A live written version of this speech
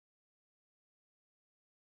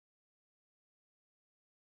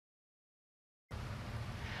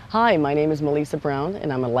Hi, my name is Melissa Brown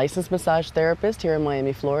and I'm a licensed massage therapist here in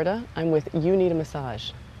Miami, Florida. I'm with You Need a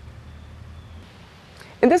Massage.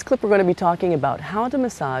 In this clip we're going to be talking about how to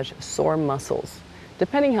massage sore muscles.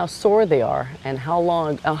 Depending how sore they are and how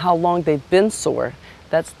long they've been sore,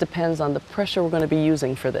 that depends on the pressure we're going to be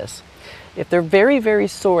using for this. If they're very, very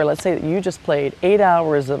sore, let's say that you just played 8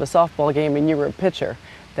 hours of a softball game and you were a pitcher,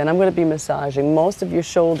 then I'm going to be massaging most of your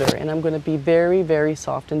shoulder and I'm going to be very, very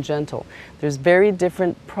soft and gentle. There's very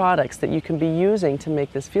different products that you can be using to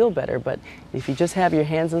make this feel better, but if you just have your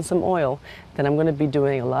hands in some oil, then I'm going to be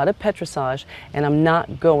doing a lot of petrissage and I'm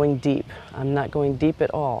not going deep. I'm not going deep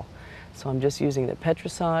at all. So I'm just using the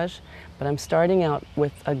petrissage, but I'm starting out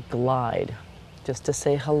with a glide, just to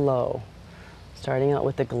say hello. Starting out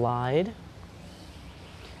with a glide.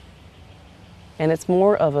 And it's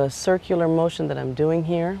more of a circular motion that I'm doing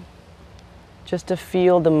here, just to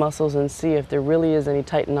feel the muscles and see if there really is any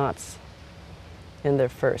tight knots in there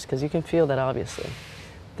first, because you can feel that obviously.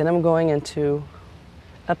 Then I'm going into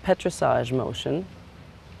a petrissage motion.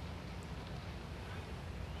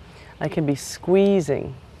 I can be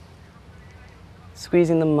squeezing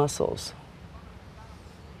the muscles.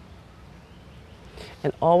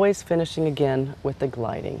 And always finishing again with the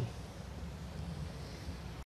gliding.